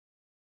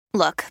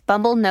Look,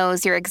 Bumble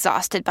knows you're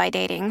exhausted by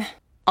dating.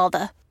 All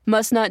the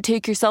must not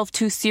take yourself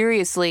too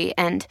seriously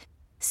and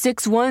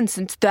 6'1"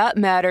 since that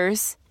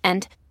matters.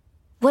 And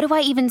what do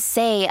I even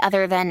say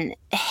other than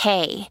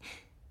hey?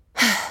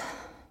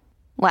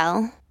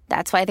 Well,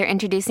 that's why they're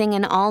introducing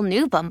an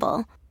all-new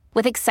Bumble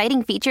with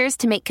exciting features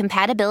to make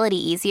compatibility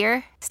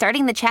easier,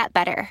 starting the chat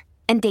better,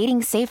 and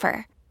dating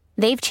safer.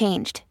 They've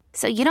changed,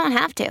 so you don't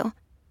have to.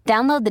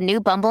 Download the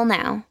new Bumble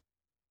now.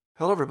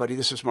 Hello, everybody.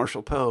 This is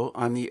Marshall Poe.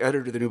 I'm the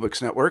editor of the New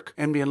Books Network.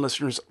 NBN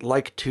listeners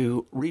like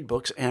to read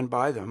books and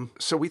buy them.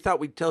 So we thought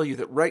we'd tell you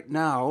that right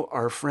now,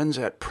 our friends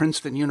at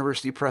Princeton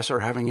University Press are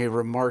having a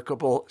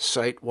remarkable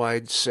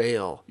site-wide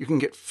sale. You can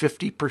get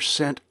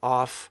 50%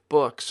 off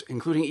books,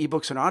 including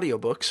ebooks and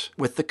audiobooks,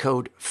 with the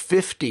code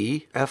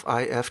 50,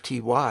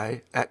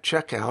 F-I-F-T-Y, at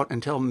checkout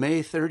until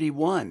May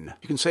 31.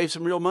 You can save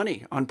some real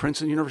money on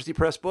Princeton University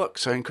Press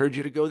books. I encourage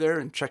you to go there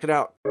and check it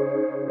out.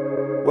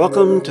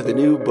 Welcome to the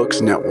New Books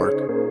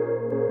Network.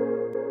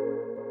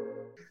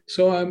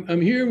 So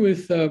I'm here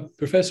with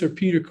Professor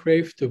Peter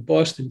Kreeft of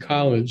Boston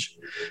College,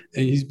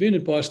 and he's been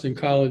at Boston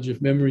College,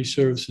 if memory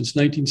serves, since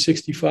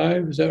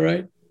 1965. Is that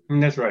right?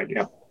 That's right.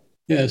 Yeah.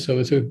 Yeah.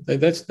 So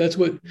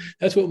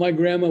that's what my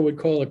grandma would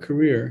call a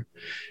career.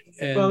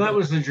 And, well, that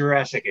was the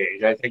Jurassic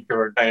Age. I think there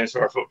were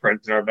dinosaur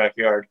footprints in our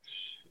backyard.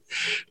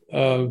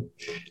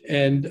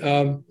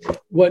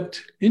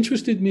 What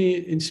interested me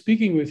in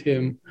speaking with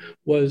him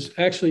was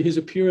actually his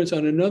appearance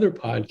on another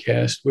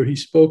podcast where he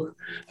spoke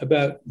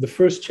about the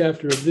first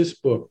chapter of this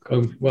book.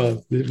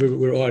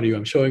 We're audio.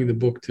 I'm showing the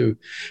book to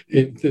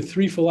the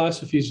Three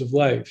Philosophies of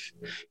Life,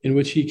 in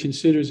which he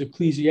considers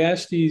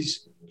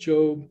Ecclesiastes,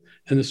 Job,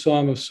 and the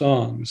Song of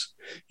Songs.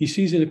 He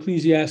sees in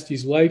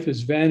Ecclesiastes life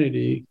as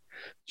vanity,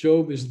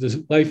 Job is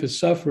the life is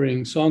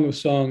suffering, Song of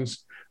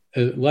Songs,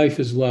 life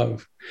is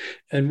love.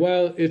 And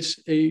while it's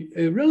a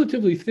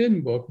relatively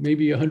thin book,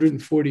 maybe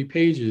 140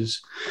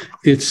 pages,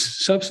 it's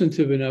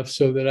substantive enough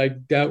so that I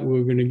doubt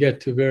we're going to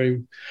get to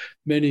very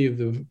many of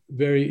the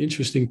very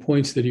interesting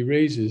points that he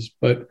raises,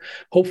 but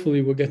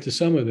hopefully we'll get to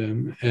some of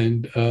them.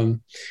 And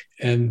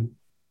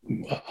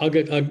I'll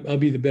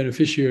be the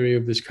beneficiary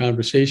of this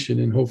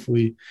conversation, and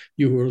hopefully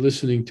you who are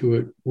listening to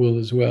it will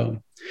as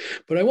well.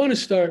 But I want to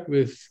start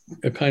with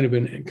a kind of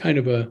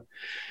a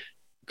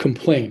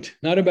complaint,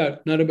 not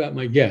about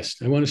my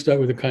guest. I want to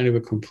start with a kind of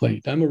a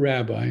complaint. I'm a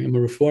rabbi. I'm a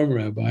Reform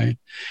rabbi,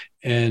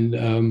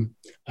 and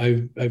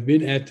I've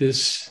been at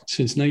this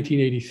since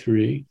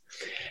 1983.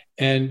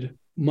 And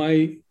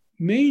my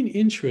main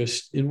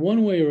interest, in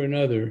one way or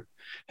another,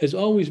 has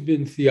always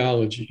been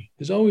theology.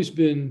 Has always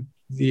been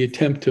the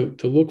attempt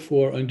to look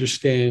for,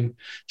 understand,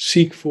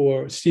 seek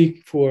for,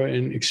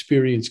 and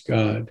experience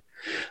God.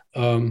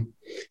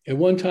 At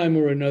one time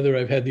or another,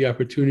 I've had the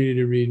opportunity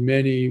to read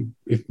many,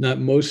 if not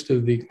most,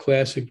 of the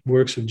classic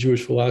works of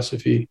Jewish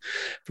philosophy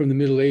from the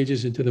Middle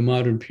Ages into the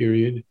modern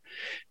period.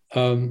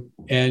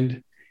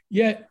 And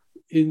yet,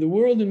 in the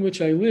world in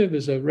which I live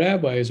as a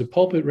rabbi, as a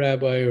pulpit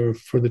rabbi, or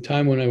for the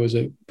time when I was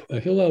a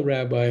Hillel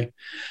rabbi,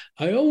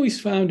 I always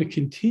found a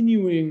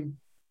continuing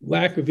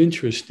lack of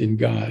interest in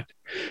God.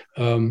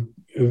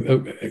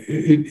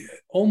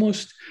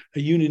 Almost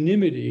a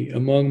unanimity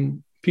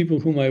among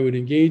people whom I would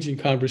engage in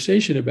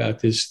conversation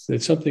about this,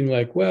 that something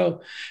like,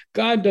 well,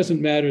 God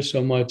doesn't matter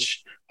so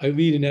much, I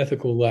lead an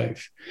ethical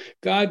life.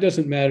 God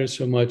doesn't matter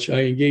so much,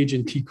 I engage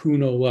in tikkun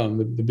olam,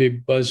 the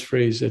big buzz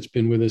phrase that's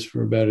been with us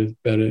for about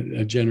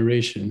a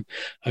generation.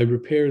 I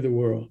repair the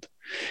world.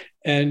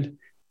 And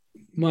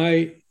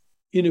my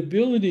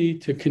inability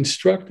to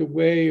construct a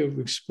way of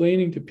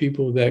explaining to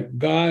people that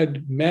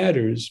God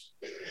matters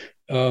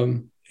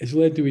has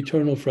led to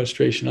eternal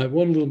frustration. I have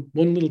one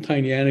little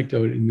tiny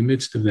anecdote in the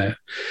midst of that.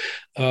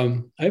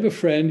 I have a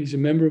friend, he's a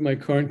member of my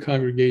current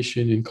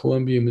congregation in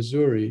Columbia,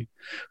 Missouri,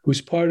 who's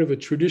part of a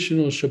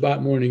traditional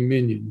Shabbat morning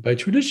minyan. By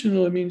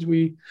traditional, it means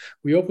we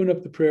open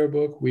up the prayer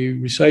book, we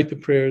recite the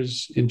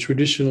prayers in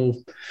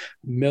traditional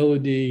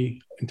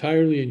melody,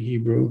 entirely in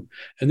Hebrew,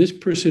 and this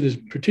person is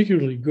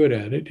particularly good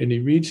at it, and he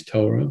reads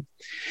Torah.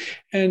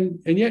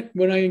 And yet,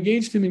 when I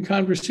engaged him in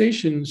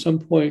conversation at some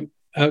point,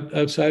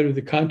 outside of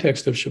the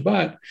context of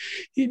Shabbat,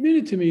 he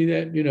admitted to me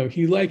that,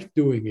 he liked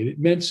doing it. It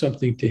meant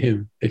something to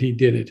him that he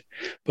did it,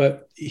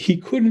 but he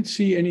couldn't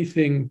see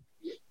anything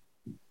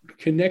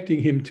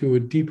connecting him to a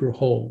deeper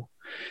whole.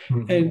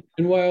 Mm-hmm.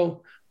 And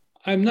while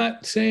I'm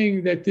not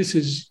saying that this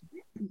is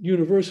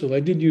universal, I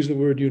did use the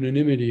word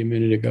unanimity a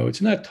minute ago. It's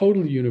not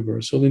totally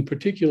universal. In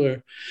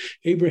particular,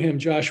 Abraham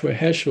Joshua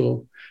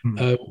Heschel,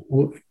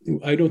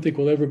 I don't think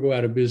will ever go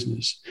out of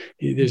business.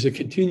 There's a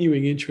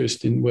continuing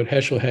interest in what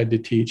Heschel had to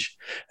teach.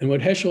 And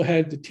what Heschel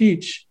had to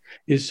teach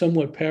is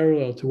somewhat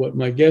parallel to what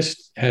my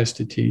guest has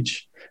to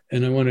teach.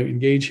 And I want to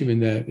engage him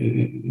in that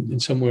in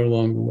somewhere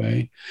along the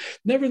way.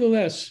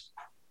 Nevertheless,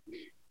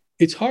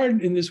 it's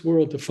hard in this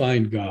world to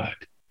find God.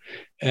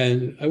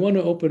 And I want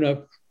to open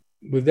up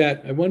with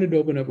that. I wanted to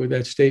open up with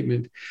that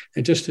statement,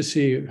 and just to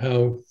see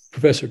how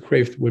Professor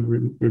Kreeft would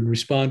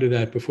respond to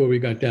that before we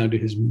got down to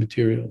his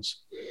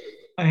materials.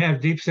 I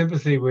have deep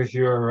sympathy with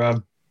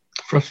your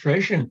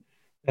frustration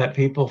that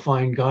people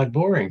find God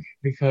boring.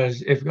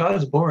 Because if God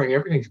is boring,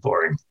 everything's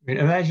boring. I mean,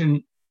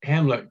 imagine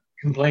Hamlet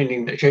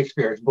complaining that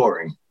Shakespeare is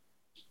boring.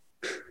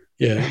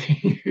 Yeah.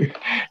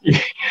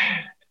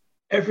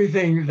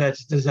 Everything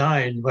that's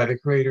designed by the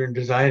creator and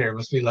designer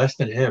must be less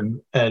than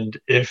him. And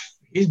if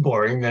he's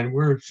boring, then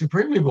we're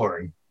supremely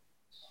boring.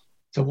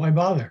 So why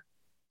bother?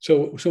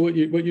 So what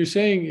you're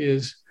saying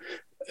is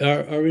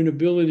our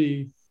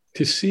inability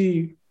to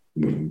see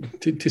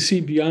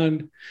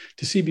beyond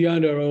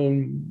our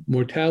own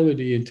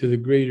mortality into the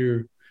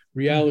greater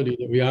reality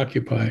that we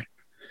occupy.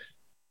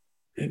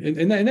 I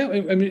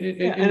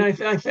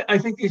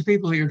think these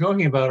people that you're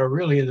talking about are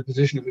really in the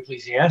position of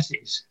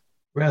Ecclesiastes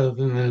rather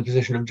than in the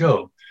position of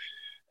Job.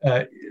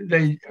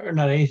 They are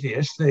not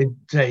atheists. They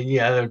say,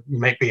 yeah, there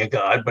might be a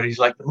God, but he's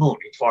like the moon.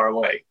 He's far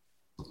away.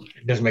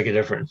 It doesn't make a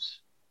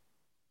difference.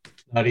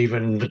 Not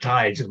even the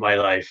tides of my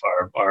life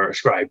are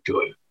ascribed to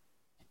it.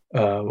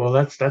 Well,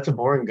 that's a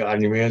boring God,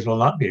 and he may as well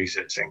not be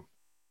existing.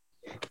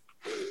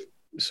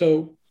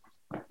 So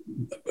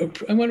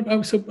I want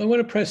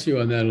to press you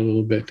on that a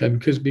little bit,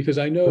 because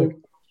I know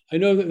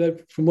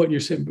that from what you're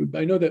saying,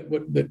 I know that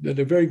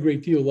a very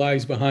great deal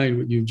lies behind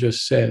what you've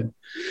just said.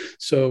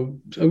 So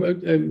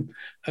I'm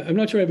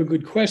not sure I have a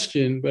good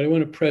question, but I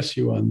want to press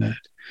you on that.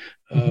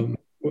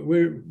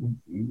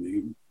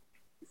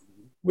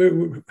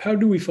 How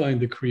do we find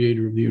the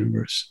creator of the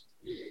universe?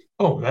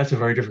 Oh, that's a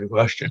very different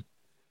question.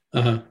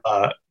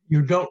 Uh-huh.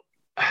 You don't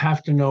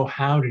have to know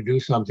how to do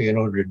something in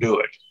order to do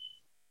it.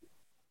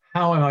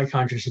 How am I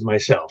conscious of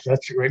myself?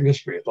 That's a great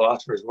mystery.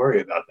 Philosophers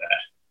worry about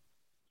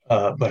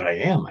that. But I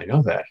am. I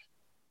know that.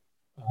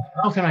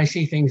 How can I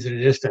see things at a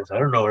distance? I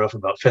don't know enough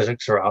about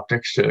physics or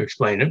optics to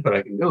explain it, but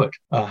I can do it.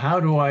 How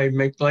do I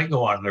make the light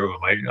go on in the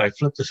room? I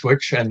flip the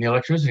switch and the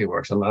electricity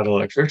works. I'm not an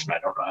electrician. I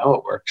don't know how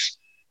it works.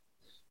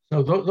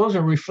 So those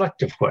are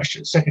reflective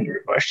questions,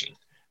 secondary questions.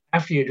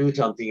 After you do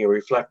something, you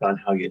reflect on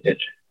how you did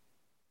it.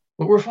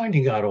 But we're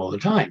finding God all the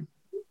time.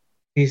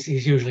 He's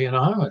usually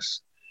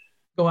anonymous.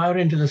 Go out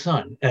into the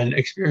sun and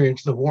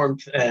experience the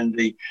warmth and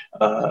the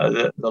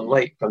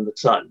light from the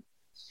sun.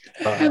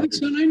 The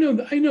sun.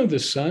 I know the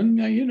sun.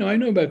 I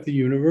know about the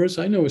universe.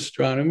 I know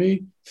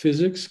astronomy,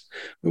 physics.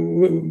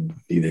 No,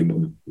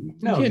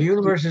 the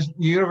universe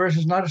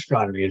is not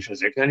astronomy and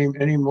physics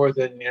any more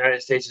than the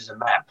United States is a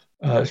map.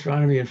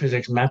 Astronomy and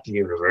physics map the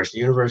universe. The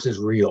universe is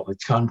real.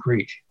 It's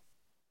concrete.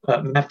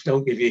 Maps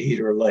don't give you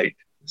heat or light.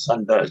 The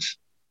sun does.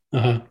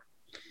 Uh-huh.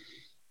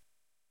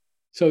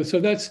 So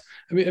that's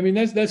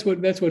that's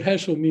what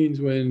Heschel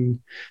means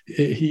when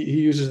he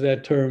uses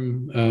that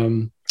term.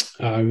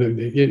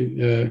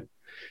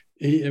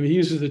 He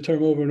uses the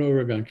term over and over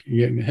again.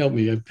 Help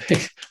me, I'm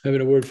having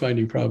a word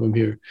finding problem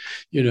here.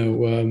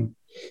 You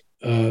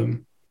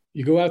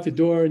go out the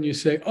door and you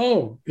say,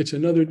 "Oh, it's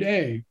another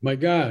day. My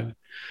God."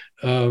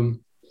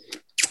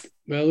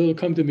 Well, it'll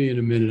come to me in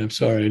a minute. I'm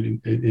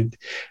sorry.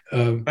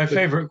 My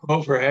favorite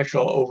quote for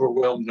Heschel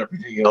overwhelmed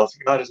everything else.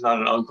 God is not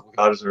an uncle.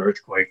 God is an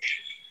earthquake.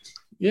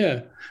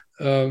 Yeah.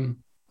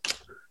 I'm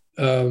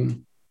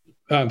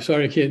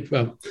sorry. I can't.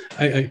 Well,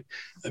 I'm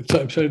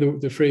sorry.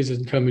 The phrase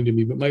isn't coming to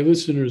me, but my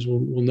listeners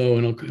will know,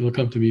 and it'll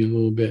come to me in a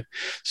little bit.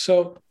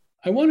 So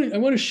I want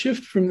to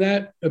shift from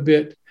that a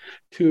bit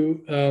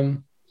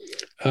to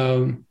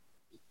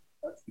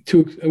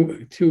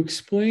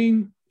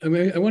explain. I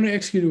want to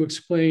ask you to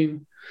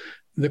explain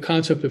the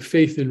concept of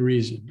faith and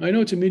reason. I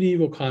know it's a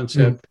medieval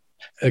concept.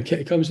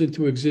 It comes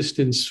into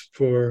existence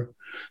for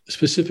a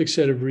specific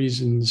set of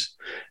reasons.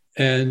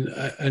 And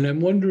I'm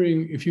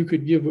wondering if you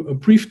could give a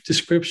brief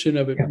description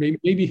of it,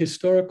 maybe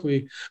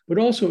historically, but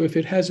also if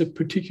it has a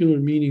particular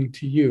meaning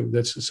to you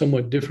that's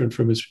somewhat different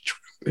from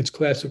its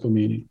classical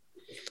meaning.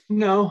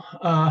 No,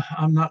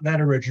 I'm not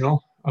that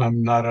original.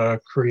 I'm not a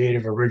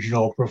creative,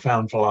 original,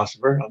 profound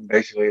philosopher. I'm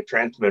basically a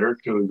transmitter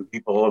to the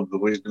people of the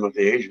wisdom of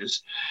the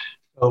ages.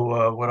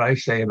 So what I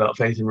say about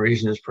faith and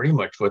reason is pretty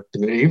much what the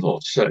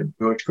medievals said,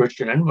 Jewish,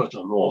 Christian, and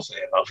Muslim all say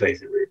about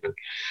faith and reason.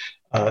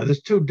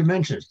 There's two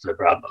dimensions to the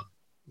problem.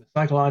 The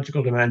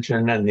psychological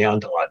dimension and the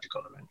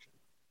ontological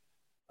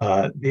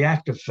dimension. The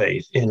act of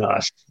faith in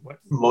us, what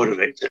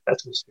motivates it,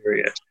 that's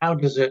mysterious. How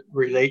does it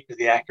relate to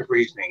the act of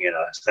reasoning in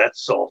us?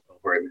 That's also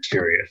very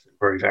mysterious and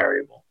very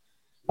variable.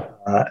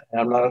 And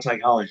I'm not a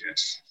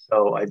psychologist,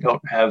 so I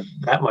don't have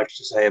that much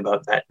to say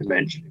about that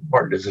dimension,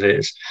 important as it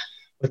is.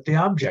 But the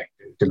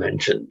objective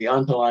dimension, the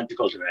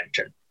ontological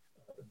dimension,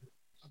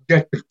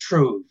 objective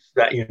truths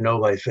that you know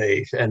by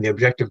faith and the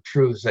objective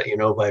truths that you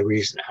know by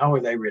reason, how are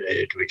they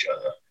related to each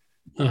other?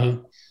 Uh-huh.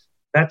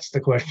 That's the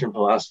question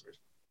philosophers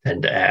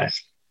tend to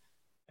ask.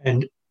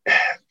 And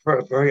for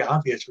a very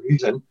obvious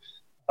reason,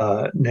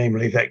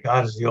 namely that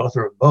God is the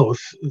author of both,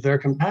 they're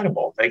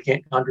compatible. They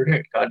can't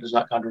contradict. God does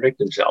not contradict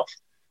himself.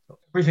 So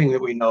everything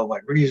that we know by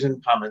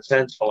reason, common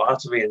sense,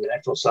 philosophy, and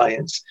natural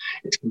science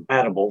is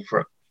compatible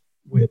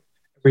with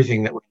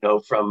everything that we know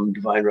from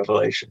divine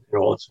revelation in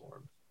all its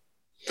forms.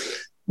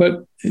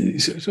 But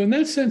so in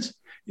that sense,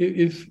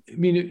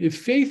 if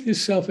faith is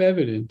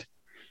self-evident,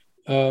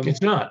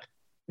 it's not.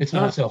 It's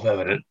not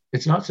self-evident.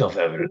 It's not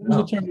self-evident.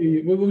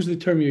 What was the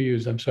term you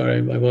used? I'm sorry,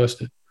 I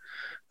lost it.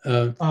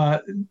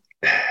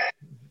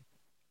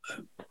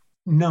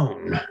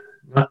 Known,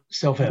 not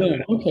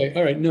self-evident. Known. Okay,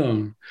 all right,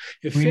 known.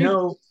 If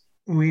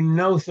We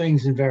know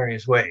things in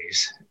various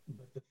ways.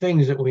 The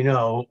things that we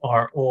know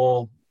are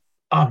all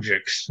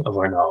objects of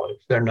our knowledge.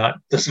 They're not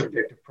the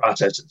subjective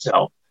process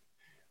itself.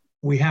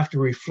 We have to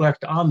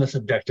reflect on the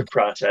subjective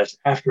process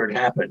after it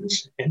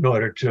happens in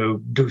order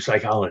to do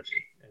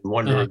psychology and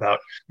wonder about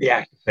the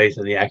act of faith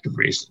and the act of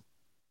reason.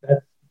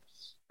 That's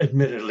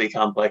admittedly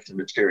complex and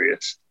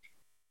mysterious.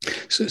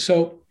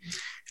 So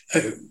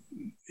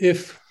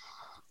if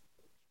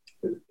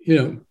you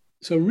know,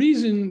 so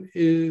reason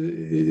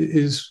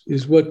is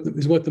what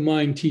the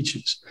mind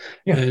teaches,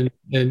 and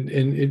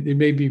it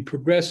may be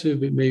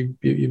progressive. It may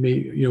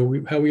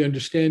how we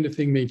understand a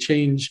thing may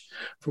change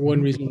for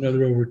one reason or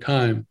another over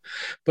time.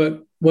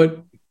 But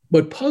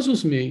what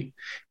puzzles me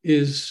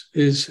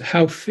is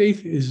how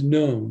faith is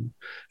known.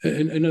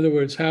 In other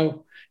words,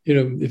 how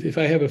if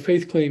I have a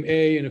faith claim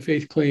A and a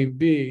faith claim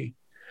B,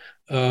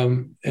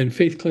 and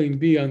faith claim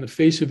B on the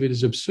face of it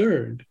is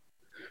absurd,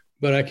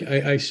 but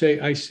I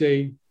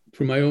say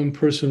from my own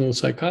personal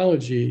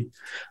psychology,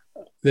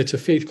 that's a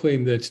faith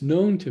claim that's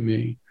known to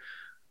me.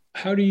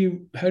 How do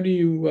you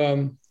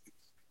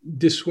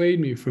dissuade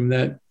me from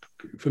that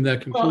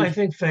conclusion? Well, I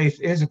think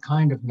faith is a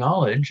kind of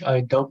knowledge.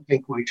 I don't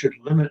think we should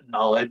limit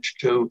knowledge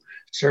to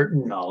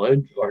certain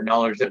knowledge or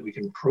knowledge that we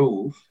can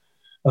prove.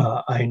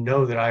 I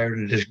know that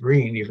iron is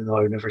green, even though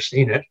I've never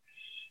seen it.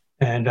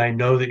 And I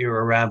know that you're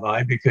a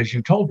rabbi because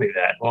you told me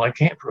that. Well, I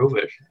can't prove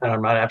it, and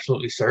I'm not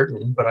absolutely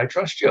certain, but I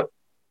trust you.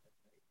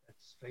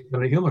 That's faith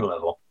on a human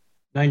level.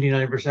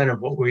 99%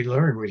 of what we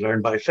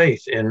learn by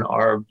faith in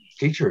our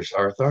teachers,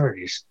 our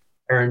authorities,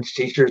 parents,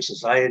 teachers,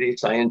 society,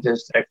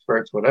 scientists,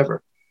 experts,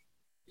 whatever.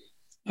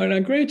 And I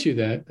grant you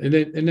that,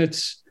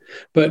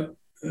 but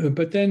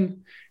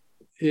then,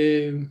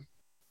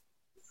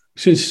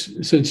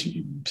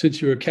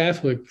 since you're a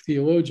Catholic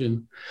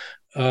theologian,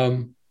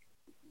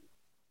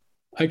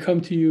 I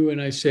come to you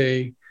and I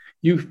say,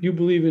 you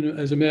believe in,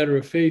 as a matter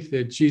of faith,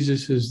 that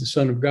Jesus is the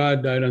Son of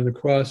God, died on the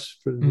cross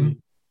for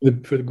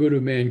the good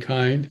of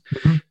mankind.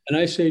 Mm-hmm. And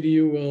I say to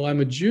you, well, I'm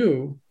a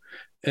Jew,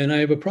 and I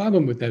have a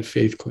problem with that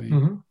faith claim.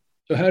 Mm-hmm.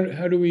 So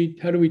how do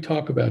we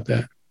talk about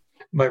that?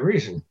 By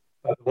reason.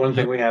 The one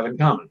thing we have in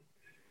common.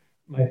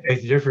 My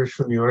faith differs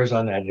from yours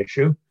on that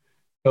issue,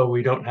 so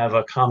we don't have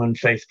a common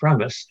faith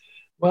premise.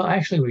 Well,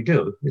 actually, we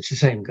do. It's the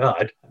same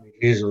God. I mean,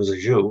 Jesus was a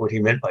Jew. What he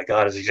meant by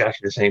God is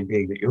exactly the same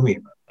being that you mean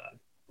by God.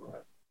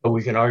 But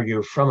we can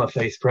argue from a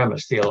faith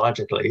premise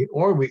theologically,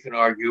 or we can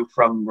argue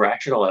from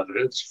rational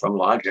evidence, from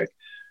logic,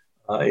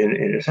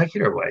 in a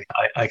secular way.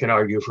 I can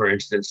argue, for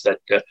instance,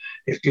 that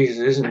if Jesus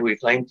isn't who he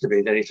claims to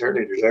be, then he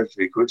certainly deserves to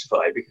be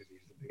crucified because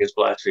he's the biggest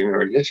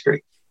blasphemer in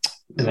history.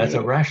 And that's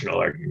a rational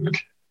argument.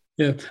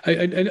 Yeah,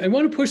 I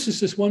want to push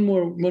this one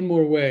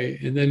more way,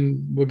 and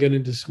then we'll get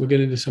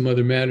into some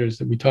other matters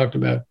that we talked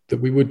about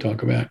that we would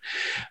talk about.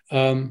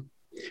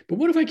 But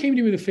what if I came to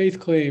you with a faith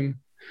claim?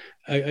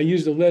 I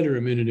used a letter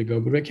a minute ago,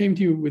 but I came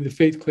to you with a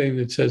faith claim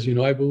that says,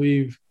 I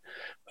believe.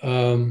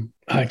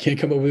 I can't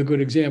come up with a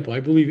good example.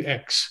 I believe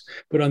X,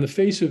 but on the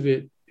face of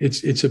it,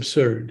 it's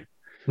absurd.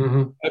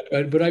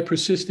 Mm-hmm. But I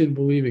persist in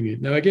believing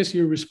it. Now, I guess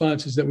your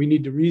response is that we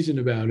need to reason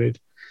about it.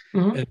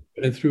 Mm-hmm.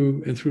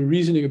 And through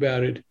reasoning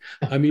about it,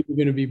 I'm either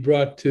going to be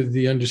brought to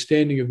the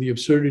understanding of the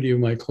absurdity of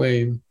my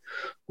claim,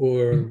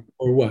 or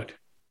what?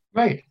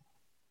 Right.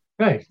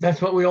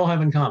 That's what we all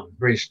have in common: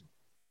 reason.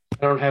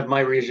 I don't have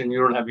my reason.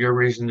 You don't have your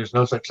reason. There's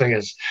no such thing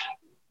as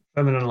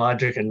feminine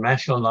logic and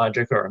masculine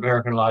logic, or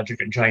American logic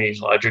and Chinese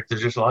logic.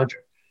 There's just logic.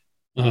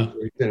 Reason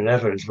and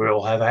evidence. We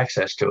all have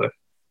access to it.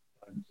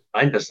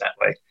 Designed us that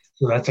way.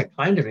 So that's a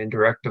kind of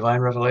indirect divine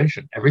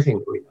revelation. Everything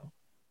that we know.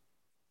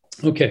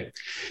 Okay,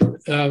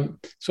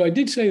 so I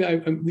did say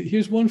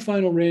here's one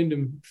final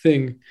random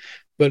thing,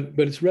 but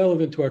it's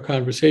relevant to our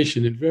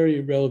conversation and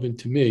very relevant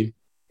to me.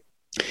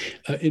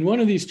 In one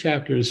of these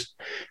chapters,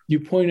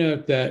 you point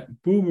out that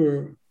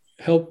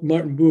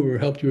Martin Buber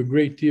helped you a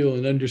great deal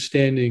in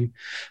understanding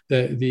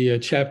the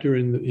chapter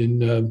in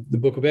the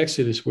book of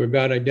Exodus where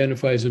God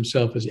identifies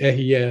himself as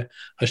Ehyeh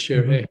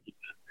Asher Ehyeh.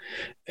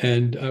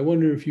 And I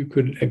wonder if you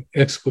could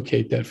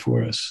explicate that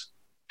for us.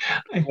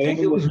 I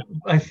think it was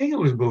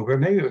Buber,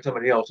 maybe it was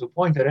somebody else, who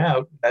pointed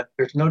out that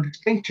there's no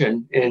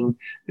distinction in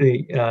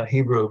the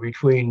Hebrew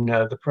between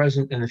the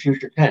present and the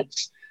future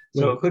tense.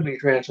 So it could be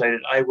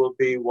translated, "I will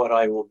be what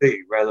I will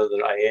be," rather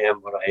than "I am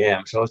what I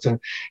am." So it's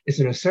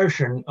an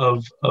assertion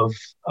of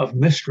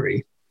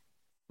mystery,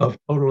 of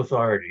total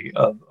authority,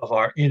 of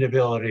our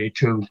inability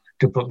to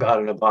put God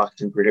in a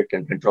box and predict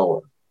and control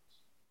him,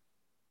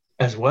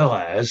 as well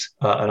as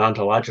an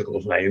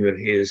ontological claim that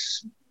he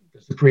is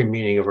the supreme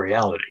meaning of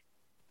reality.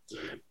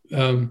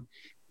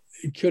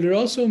 Could it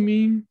also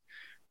mean,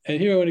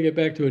 and here I want to get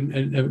back to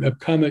a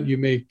comment you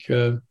make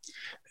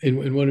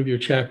in one of your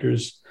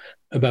chapters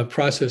about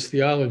process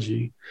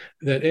theology,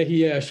 that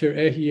Ehyeh Asher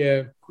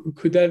Ehyeh,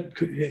 could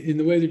in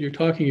the way that you're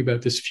talking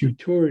about this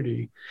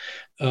futurity,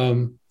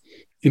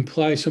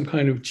 imply some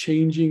kind of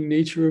changing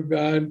nature of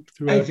God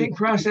throughout? I think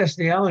process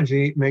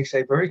theology makes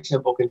a very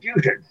simple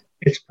confusion.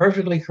 It's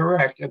perfectly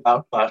correct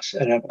about us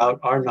and about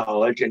our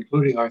knowledge,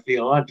 including our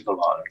theological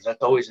knowledge.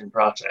 That's always in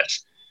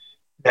process.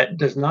 That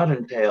does not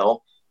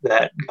entail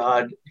that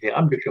God, the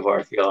object of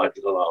our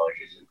theological knowledge,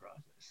 is in process.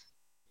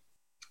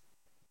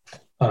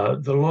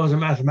 The laws of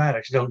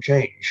mathematics don't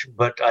change,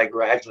 but I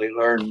gradually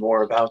learn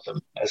more about them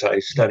as I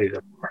study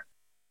them more.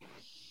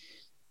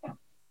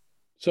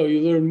 So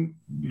you learn,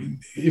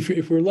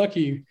 if we're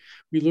lucky,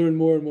 we learn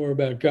more and more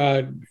about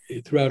God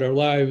throughout our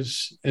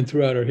lives and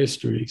throughout our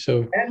history.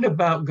 And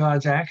about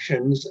God's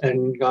actions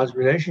and God's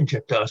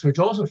relationship to us, which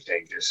also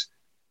changes.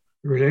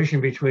 The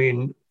relation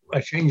between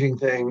a changing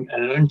thing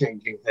and an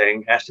unchanging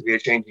thing has to be a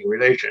changing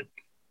relation.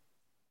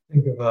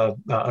 Think of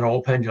an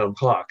old pendulum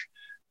clock.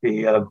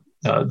 The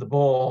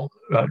ball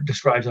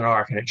describes an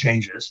arc and it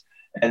changes,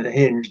 and the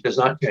hinge does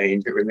not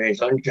change; it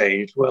remains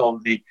unchanged. Well,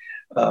 the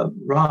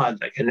rod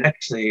that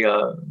connects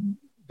the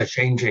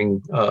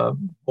changing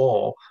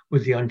ball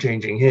with the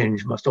unchanging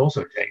hinge must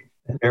also change.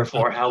 And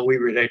therefore, how we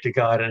relate to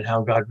God and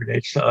how God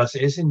relates to us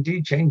is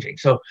indeed changing.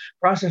 So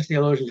process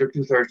theologians are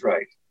 2/3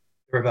 right.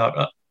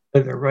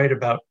 They're right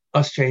about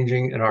us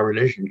changing and our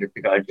relationship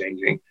to God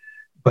changing,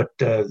 but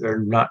they're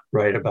not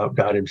right about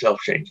God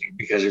himself changing,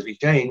 because if he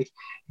changed,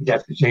 he'd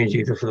have to change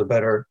either for the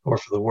better or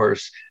for the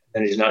worse,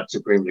 and he's not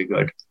supremely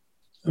good.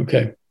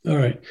 Okay. All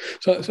right.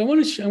 So I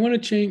want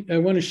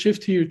to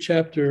shift to your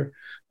chapter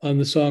on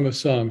the Song of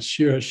Songs,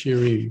 Shir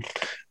HaShirim.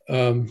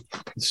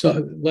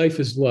 Life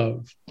is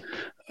love.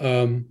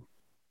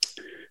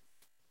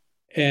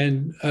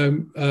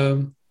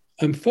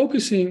 I'm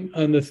focusing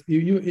on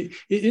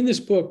in this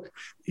book.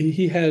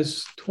 He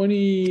has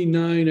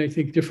 29, I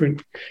think,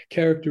 different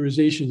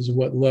characterizations of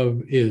what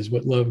love is,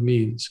 what love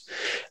means.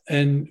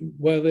 And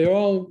while they're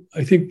all,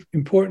 I think,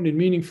 important and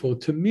meaningful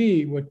to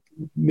me,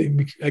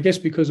 I guess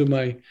because of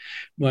my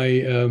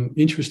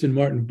interest in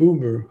Martin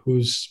Buber,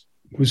 whose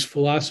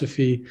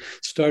philosophy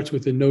starts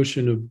with the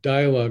notion of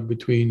dialogue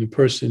between a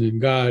person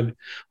and God,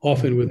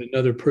 often with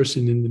another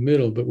person in the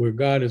middle, but where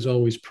God is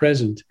always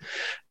present.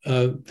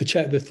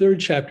 The third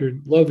chapter,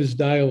 Love is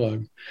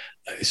Dialogue,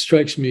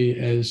 strikes me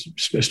as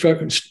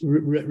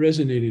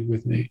resonated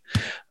with me.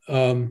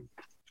 And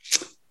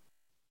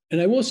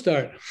I will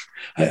start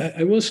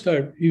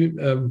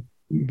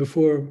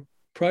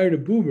prior to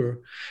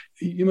Buber.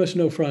 You must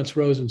know Franz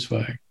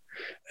Rosenzweig.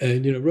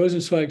 And,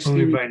 Rosenzweig's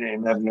only theory, by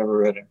name. I've never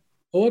read it.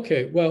 Oh,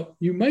 okay. Well,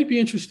 you might be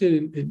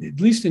interested in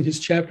at least in his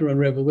chapter on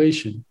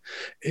Revelation,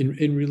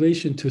 in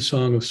relation to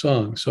Song of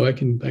Songs. So I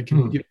can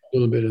give you a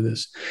little bit of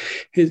this.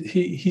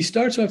 He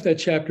starts off that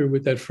chapter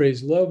with that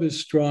phrase, "Love is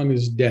strong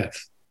as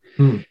death,"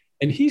 and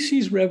he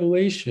sees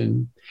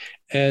Revelation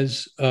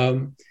as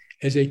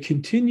a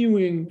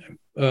continuing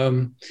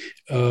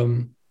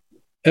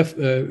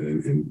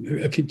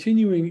a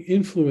continuing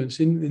influence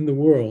in the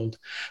world,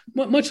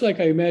 much like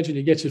I imagine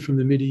he gets it from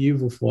the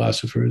medieval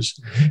philosophers,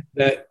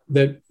 that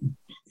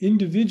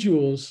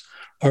individuals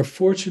are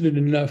fortunate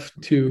enough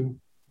to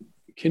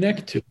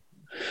connect to.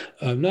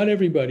 Not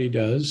everybody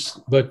does,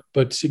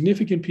 but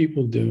significant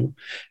people do.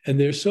 And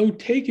they're so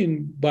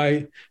taken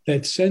by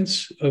that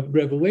sense of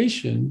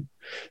revelation,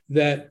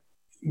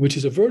 which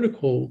is a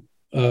vertical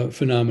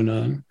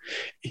phenomenon,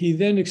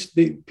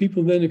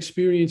 people then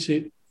experience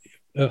it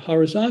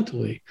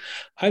horizontally.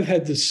 I've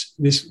had this,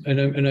 and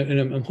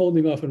I'm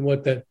holding off on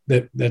what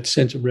that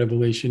sense of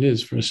revelation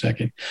is for a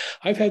second.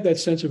 I've had that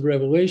sense of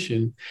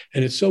revelation,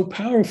 and it's so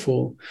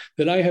powerful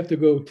that I have to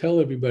go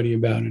tell everybody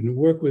about it and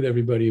work with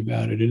everybody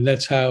about it. And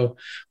that's how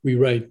we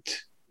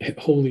write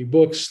holy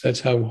books.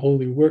 That's how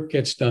holy work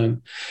gets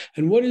done.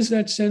 And what is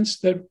that sense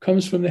that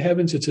comes from the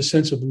heavens? It's a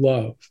sense of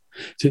love.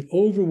 It's an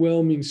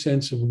overwhelming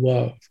sense of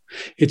love.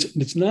 It's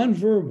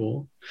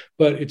nonverbal,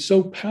 but it's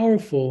so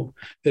powerful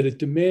that it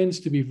demands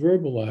to be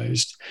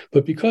verbalized.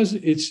 But because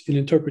it's an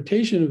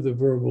interpretation of the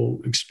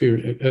verbal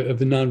experience, of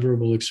the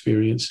nonverbal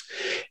experience,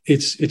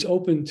 it's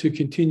open to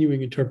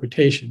continuing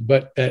interpretation.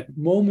 But that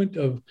moment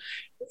of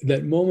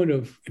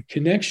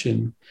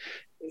connection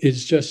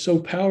is just so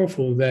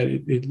powerful that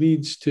it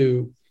leads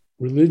to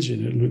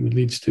religion. It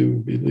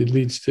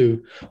leads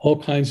to all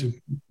kinds of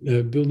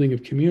building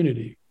of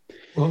community.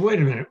 Well, wait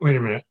a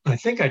minute. I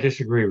think I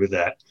disagree with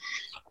that.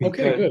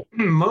 Okay, good.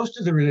 Most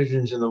of the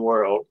religions in the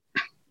world,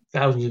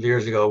 thousands of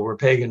years ago, were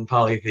pagan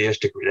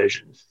polytheistic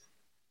religions.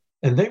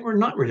 And they were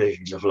not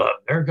religions of love.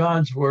 Their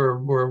gods were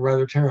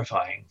rather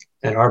terrifying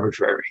and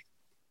arbitrary.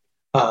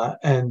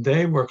 And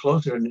they were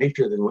closer to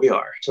nature than we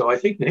are. So I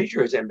think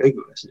nature is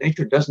ambiguous.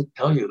 Nature doesn't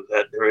tell you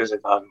that there is a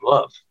God of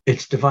love.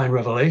 It's divine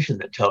revelation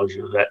that tells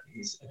you that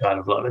he's a God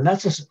of love. And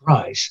that's a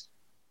surprise.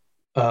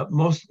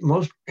 Most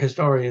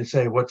historians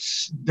say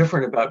what's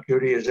different about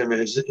Judaism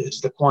is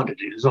the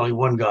quantity. There's only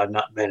one God,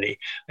 not many.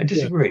 I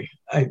disagree.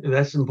 Yeah.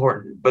 That's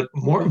important. But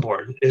more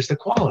important is the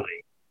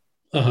quality.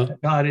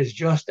 God is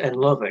just and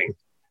loving.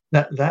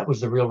 That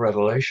was the real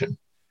revelation.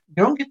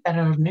 You don't get that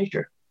out of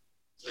nature.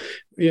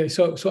 Yeah,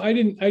 so I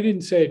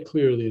didn't say it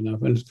clearly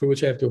enough, and for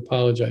which I have to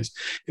apologize.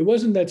 It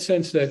wasn't that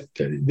sense that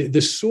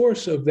the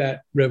source of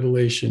that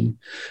revelation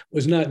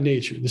was not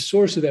nature. The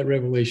source of that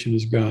revelation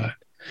is God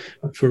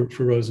for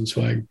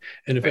Rosenzweig.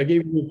 And if I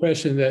gave you the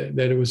impression that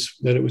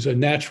it was a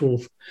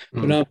natural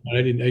phenomenon,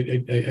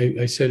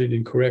 I said it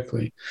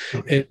incorrectly.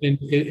 And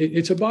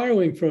it's a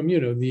borrowing from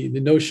the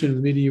notion of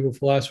medieval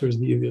philosophers,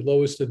 the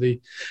lowest of the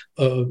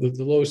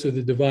lowest of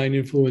the divine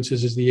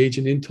influences is the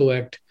agent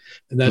intellect,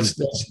 and that's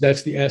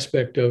the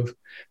aspect of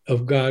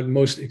God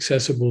most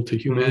accessible to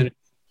humanity.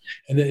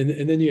 And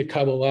then you get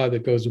Kabbalah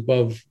that goes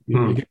above,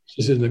 you get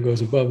mysticism that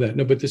goes above that.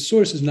 No, but the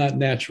source is not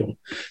natural.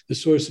 The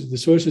source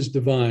is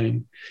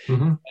divine.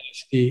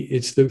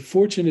 It's the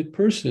fortunate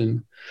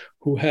person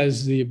who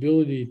has the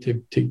ability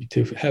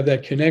to have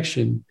that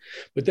connection,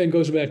 but then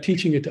goes about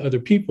teaching it to other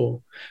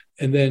people,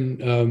 and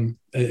then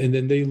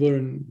they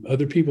learn.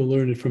 Other people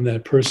learn it from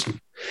that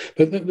person.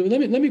 But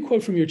let me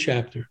quote from your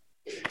chapter.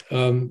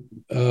 I'm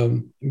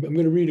going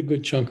to read a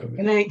good chunk of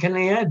it. Can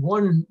I add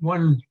one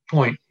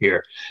point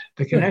here?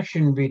 The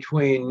connection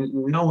between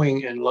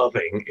knowing and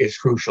loving is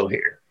crucial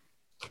here,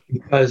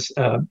 because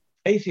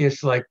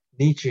atheists like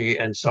Nietzsche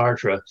and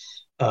Sartre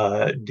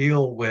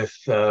deal with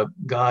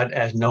God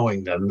as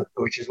knowing them,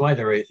 which is why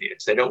they're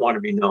atheists. They don't want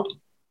to be known.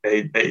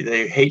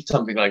 They hate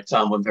something like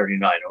Psalm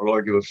 139. Oh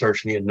Lord, you have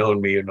searched me and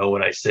known me. You know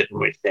when I sit and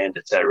when I stand,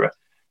 etc.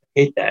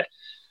 Hate that.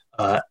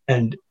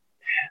 And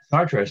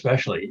Sartre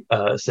especially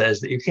says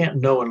that you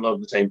can't know and love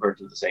the same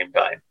person at the same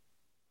time.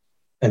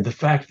 And the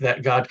fact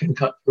that God can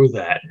cut through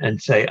that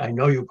and say, I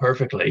know you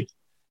perfectly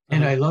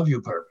and I love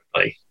you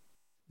perfectly,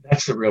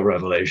 that's the real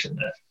revelation.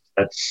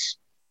 That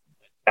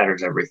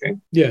matters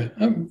everything. Yeah.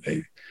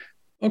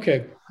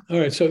 Okay. All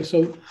right. So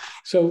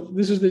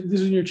this is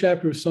in your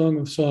chapter of Song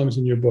of Songs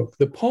in your book.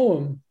 The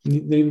poem,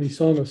 namely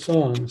Song of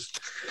Songs,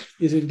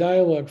 is in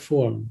dialogue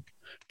form,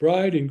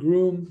 bride and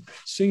groom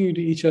singing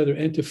to each other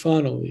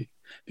antiphonally,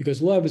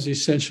 because love is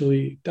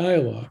essentially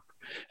dialogue,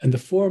 and the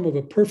form of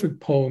a perfect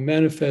poem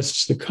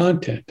manifests the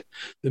content,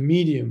 the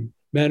medium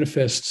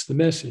manifests the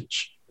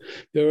message.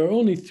 There are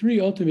only three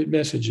ultimate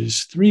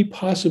messages, three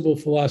possible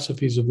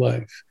philosophies of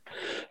life.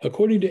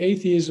 According to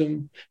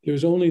atheism, there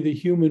is only the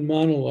human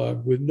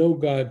monologue with no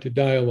God to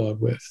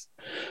dialogue with.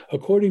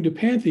 According to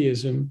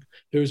pantheism,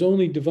 there is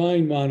only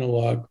divine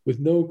monologue with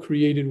no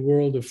created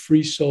world of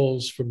free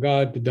souls for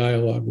God to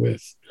dialogue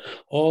with.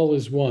 All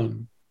is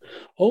one.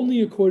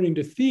 Only according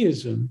to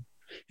theism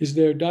is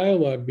there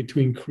dialogue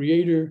between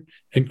creator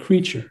and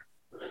creature.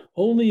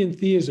 Only in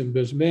theism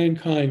does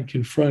mankind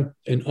confront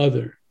an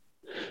other.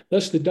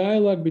 Thus, the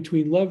dialogue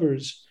between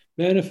lovers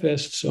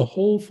manifests a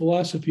whole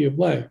philosophy of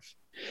life.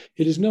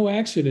 It is no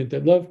accident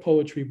that love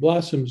poetry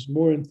blossoms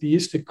more in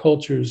theistic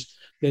cultures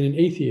than in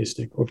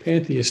atheistic or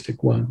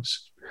pantheistic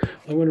ones.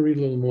 I want to read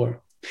a little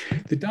more.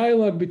 The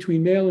dialogue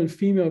between male and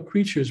female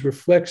creatures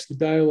reflects the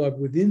dialogue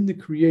within the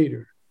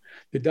creator,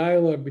 the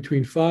dialogue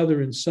between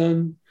Father and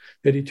Son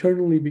that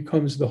eternally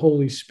becomes the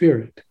Holy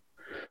Spirit.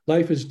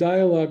 Life is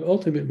dialogue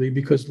ultimately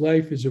because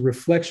life is a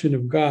reflection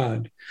of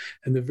God,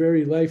 and the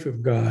very life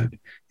of God,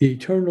 the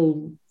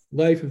eternal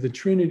life of the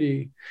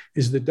Trinity,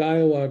 is the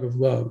dialogue of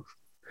love.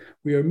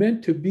 We are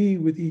meant to be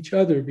with each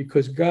other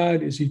because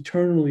God is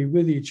eternally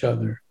with each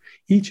other.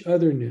 Each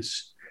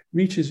otherness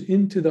reaches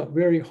into the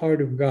very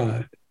heart of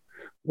God.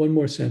 One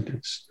more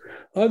sentence.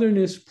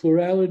 Otherness,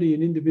 plurality,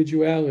 and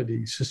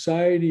individuality,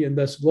 society, and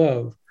thus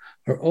love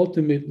are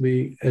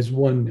ultimately as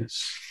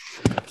oneness.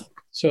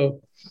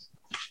 So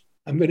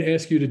I'm going to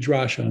ask you to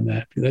drash on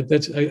that.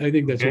 I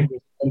think that's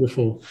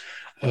wonderful.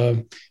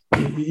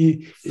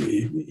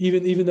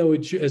 Even though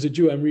as a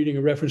Jew, I'm reading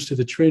a reference to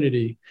the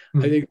Trinity,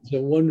 I think it's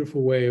a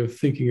wonderful way of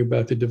thinking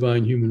about the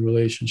divine-human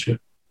relationship.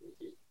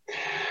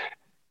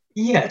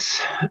 Yes,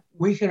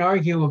 we can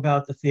argue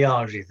about the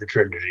theology of the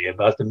Trinity,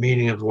 about the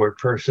meaning of the word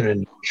person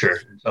and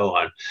nature, and so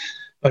on.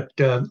 But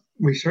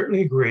we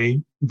certainly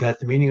agree that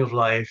the meaning of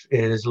life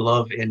is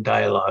love in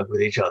dialogue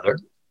with each other,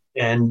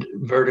 and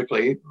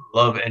vertically,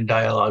 love and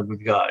dialogue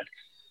with God.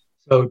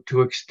 So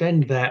to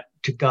extend that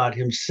to God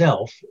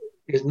himself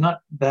is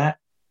not that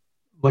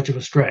much of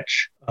a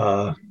stretch.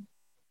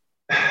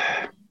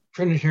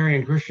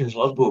 Trinitarian Christians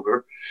love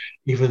Buber,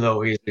 even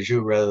though he's a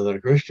Jew rather than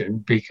a Christian,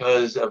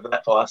 because of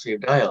that philosophy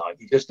of dialogue.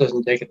 He just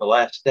doesn't take it the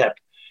last step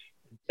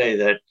and say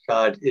that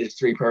God is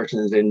three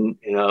persons in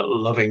a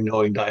loving,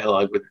 knowing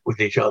dialogue with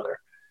each other.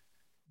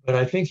 But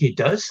I think he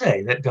does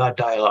say that God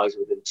dialogues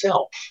with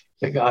himself,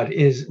 that God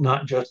is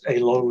not just a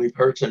lonely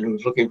person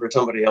who's looking for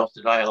somebody else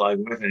to dialogue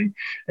with, and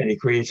he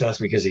creates us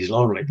because he's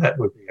lonely. That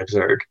would be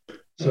absurd.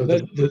 So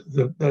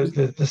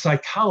the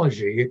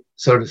psychology,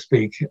 so to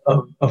speak,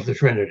 of the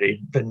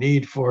Trinity, the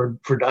need for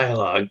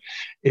dialogue,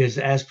 is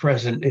as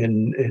present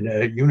in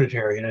a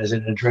Unitarian as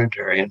in a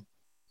Trinitarian.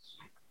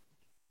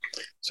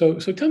 So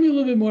tell me a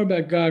little bit more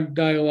about God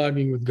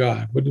dialoguing with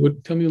God.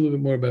 Tell me a little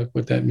bit more about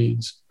what that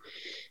means.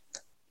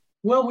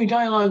 Well, we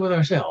dialogue with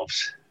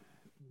ourselves.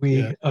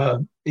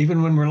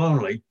 Even when we're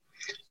lonely,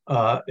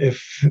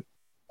 if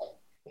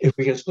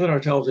we can split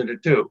ourselves into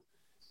two,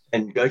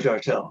 and judge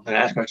ourselves and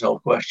ask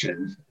ourselves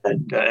questions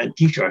and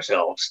teach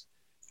ourselves,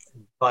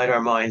 divide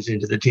our minds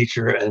into the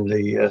teacher and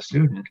the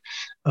student,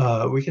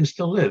 we can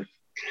still live.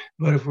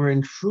 But if we're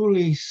in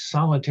truly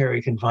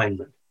solitary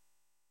confinement,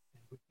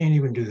 we can't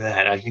even do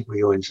that. I think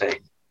we go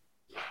insane.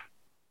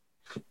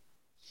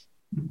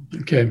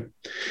 Okay.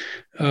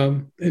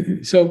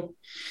 So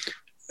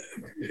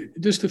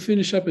just to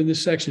finish up in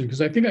this section,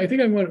 because I think I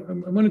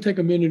want to take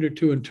a minute or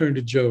two and turn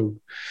to Job,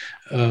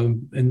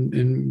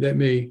 and that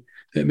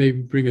may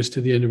bring us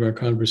to the end of our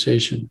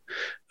conversation.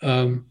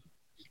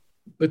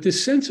 But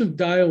this sense of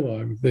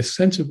dialogue, this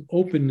sense of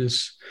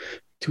openness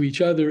to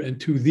each other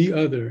and to the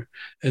other,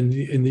 and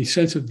the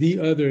sense of the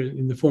other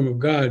in the form of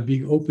God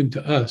being open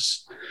to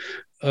us,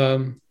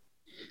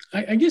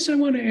 I guess I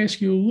want to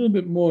ask you a little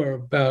bit more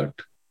about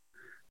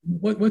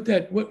what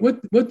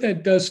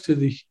that does to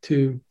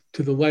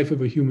the life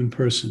of a human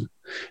person.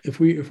 If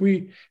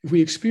we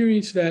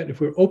experience that,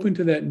 if we're open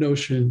to that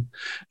notion,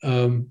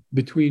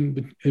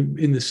 between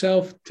in the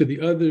self to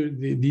the other,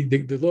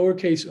 the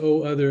lowercase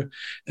o other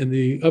and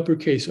the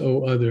uppercase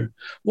o other,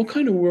 what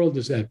kind of world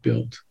does that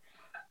build?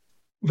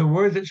 The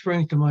word that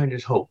springs to mind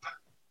is hope.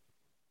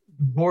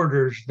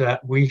 Borders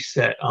that we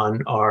set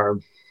on our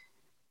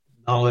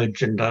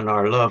knowledge and on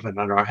our love and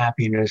on our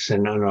happiness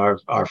and on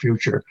our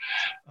future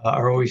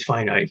are always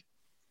finite.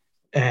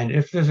 And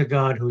if there's a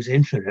God who's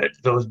infinite,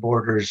 those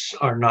borders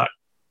are not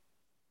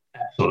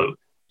absolute.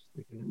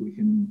 We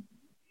can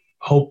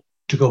hope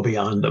to go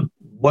beyond them.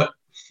 What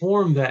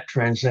form that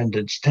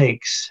transcendence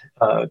takes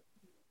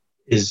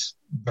is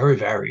very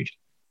varied.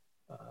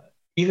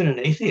 Even an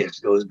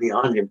atheist goes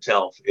beyond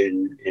himself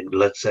in,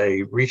 let's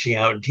say, reaching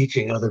out and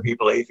teaching other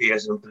people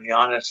atheism for the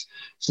honest,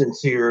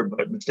 sincere,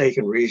 but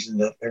mistaken reason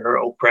that they're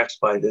oppressed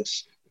by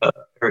this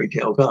fairy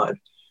tale God.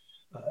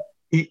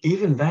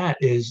 Even that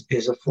is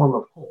a form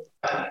of hope.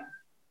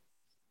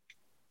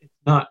 It's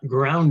not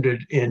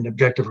grounded in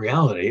objective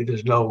reality.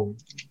 There's no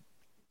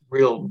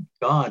real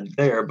God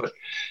there. But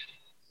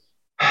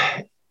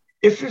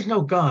if there's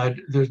no God,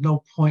 there's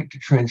no point to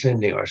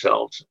transcending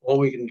ourselves. All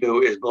we can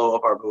do is blow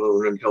up our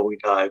balloon until we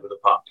die with a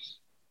pop.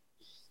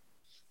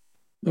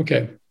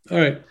 Okay. All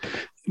right.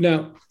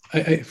 Now,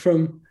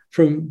 from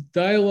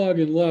dialogue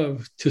and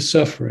love to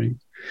suffering,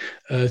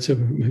 to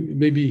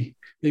maybe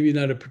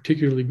not a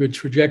particularly good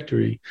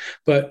trajectory,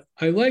 but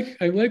I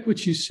like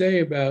what you say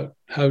about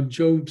how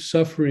Job's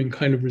suffering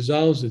kind of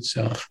resolves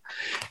itself,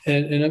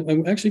 and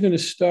I'm actually going to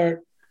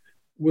start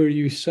where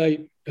you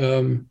cite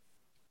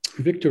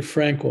Viktor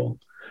Frankl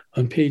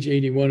on page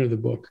 81 of the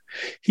book.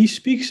 He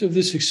speaks of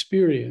this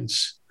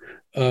experience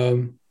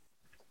of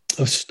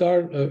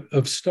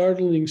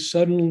startling,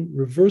 sudden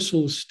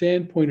reversal of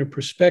standpoint or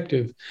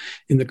perspective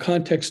in the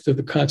context of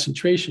the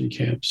concentration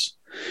camps.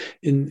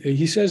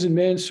 He says in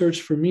Man's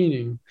Search for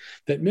Meaning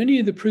that many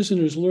of the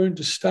prisoners learned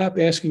to stop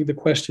asking the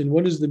question,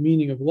 what is the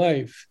meaning of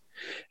life?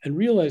 And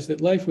realized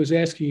that life was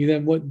asking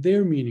them what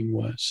their meaning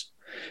was.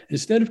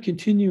 Instead of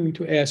continuing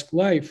to ask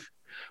life,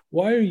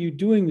 why are you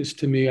doing this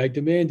to me? I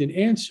demand an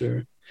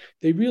answer.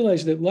 They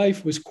realized that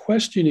life was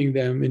questioning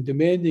them and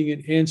demanding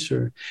an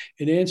answer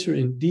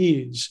in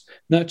deeds,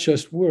 not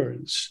just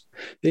words.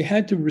 They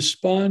had to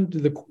respond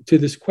to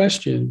this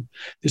question,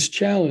 this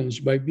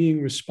challenge, by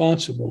being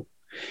responsible.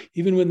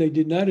 Even when they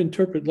did not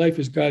interpret life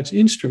as God's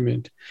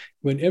instrument,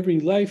 when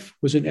every life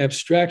was an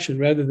abstraction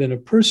rather than a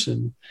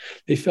person,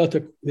 they felt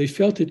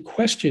it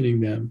questioning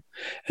them,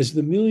 as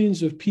the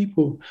millions of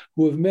people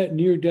who have met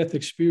near-death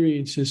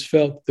experiences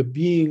felt the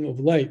being of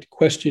light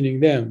questioning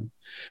them,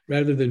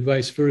 rather than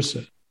vice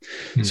versa.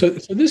 So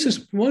this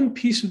is one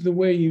piece of the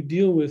way you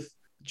deal with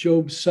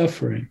Job's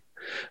suffering,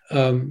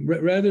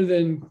 rather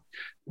than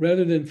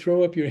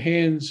throw up your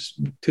hands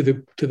to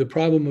the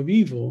problem of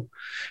evil.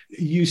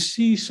 You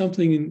see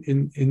something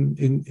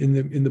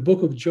in the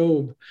book of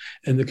Job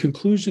and the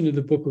conclusion of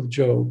the book of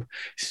Job,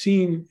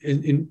 seen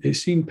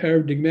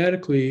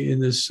paradigmatically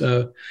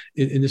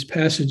in this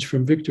passage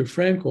from Viktor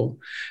Frankl,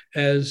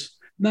 as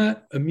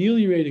not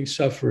ameliorating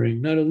suffering,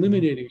 not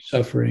eliminating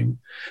suffering,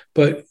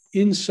 but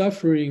in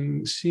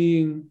suffering,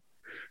 seeing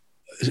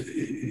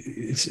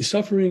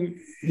suffering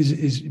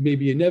is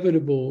maybe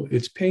inevitable,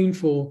 it's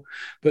painful,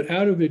 but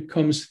out of it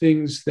comes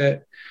things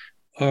that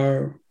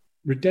are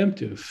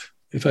redemptive,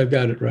 if I've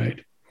got it right.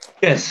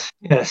 Yes.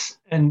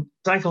 And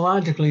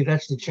psychologically,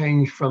 that's the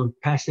change from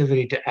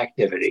passivity to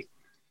activity.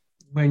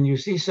 When you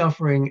see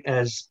suffering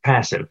as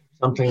passive,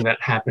 something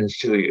that happens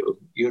to you,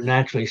 you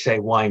naturally say,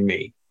 why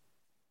me?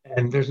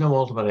 And there's no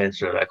ultimate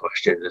answer to that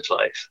question in this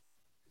life.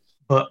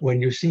 But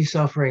when you see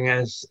suffering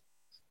as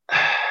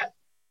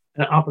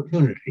an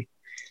opportunity,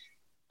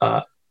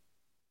 not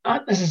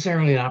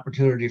necessarily an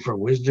opportunity for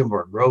wisdom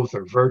or growth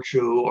or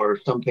virtue or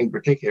something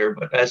particular,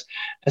 but as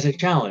a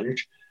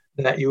challenge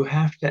that you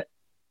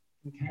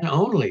can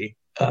only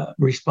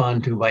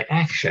respond to by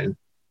action,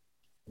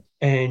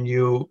 and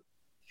you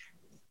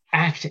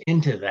act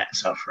into that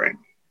suffering,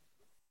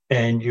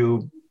 and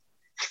you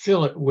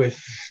fill it with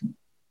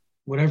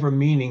whatever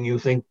meaning you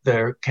think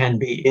there can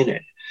be in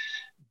it,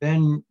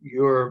 then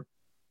you're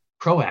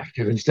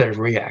proactive instead of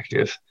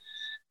reactive.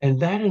 And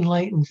that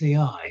enlightens the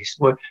eyes.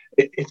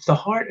 It's the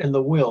heart and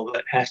the will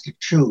that has to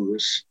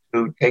choose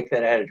to take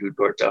that attitude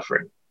toward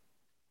suffering.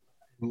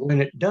 And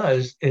when it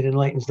does, it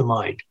enlightens the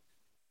mind.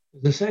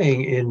 The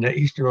saying in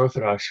Eastern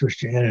Orthodox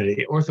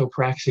Christianity,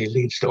 orthopraxy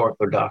leads to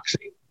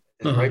orthodoxy.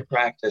 And right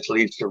practice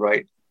leads to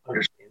right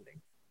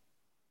understanding.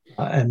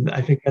 And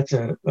I think that's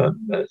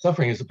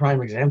suffering is the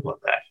prime example of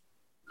that.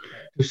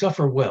 To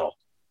suffer well,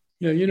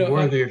 be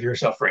worthy of your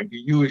suffering, to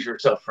use your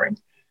suffering.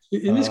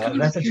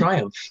 That's a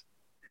triumph.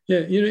 Yeah,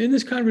 in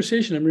this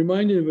conversation, I'm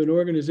reminded of an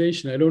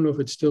organization. I don't know if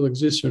it still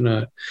exists or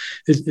not.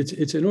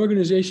 It's an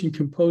organization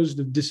composed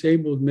of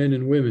disabled men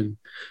and women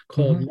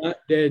called Not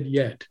Dead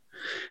Yet.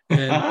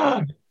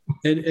 And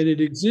it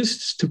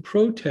exists to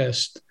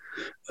protest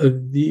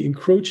the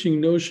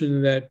encroaching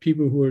notion that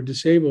people who are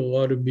disabled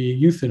ought to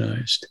be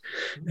euthanized.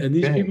 And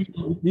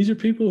these are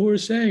people who are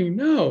saying,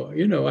 no,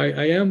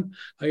 I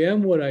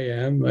am what I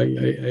am. I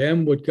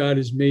am what God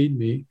has made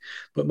me,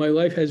 but my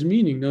life has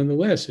meaning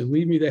nonetheless, and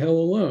leave me the hell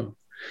alone.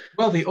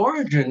 Well, the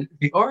origin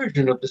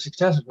of the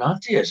success of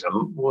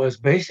Nazism was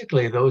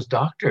basically those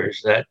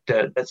doctors that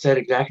said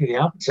exactly the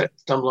opposite.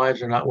 Some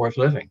lives are not worth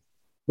living.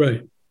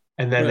 Right.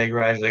 And then they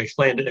gradually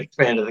expanded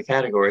the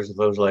categories of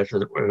those lives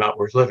that were not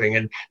worth living.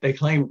 And they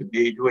claimed to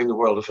be doing the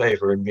world a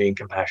favor and being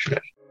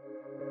compassionate.